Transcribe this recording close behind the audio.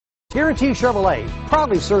Guaranty Chevrolet,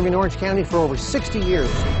 proudly serving Orange County for over 60 years.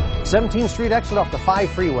 17th Street exit off the 5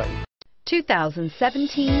 freeway.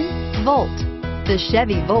 2017 Volt. The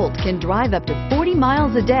Chevy Volt can drive up to 40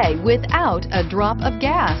 miles a day without a drop of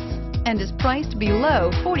gas and is priced below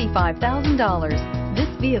 $45,000. This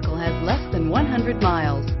vehicle has less than 100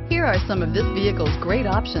 miles. Here are some of this vehicle's great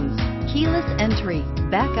options: keyless entry,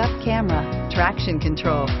 backup camera, traction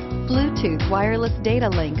control, Bluetooth wireless data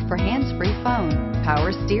link for hands-free phone,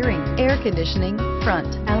 power steering, air conditioning, front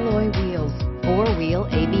alloy wheels, 4-wheel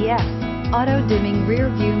ABS, auto-dimming rear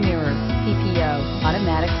view mirror, PPO,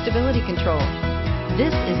 automatic stability control.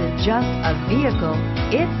 This isn't just a vehicle,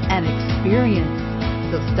 it's an experience.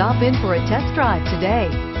 So stop in for a test drive today.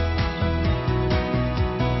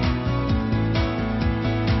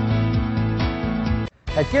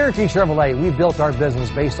 At Guaranty Chevrolet, we built our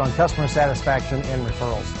business based on customer satisfaction and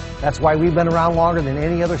referrals. That's why we've been around longer than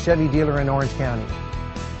any other Chevy dealer in Orange County.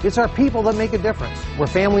 It's our people that make a difference. We're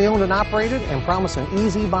family owned and operated and promise an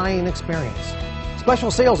easy buying experience.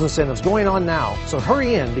 Special sales incentives going on now, so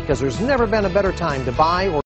hurry in because there's never been a better time to buy or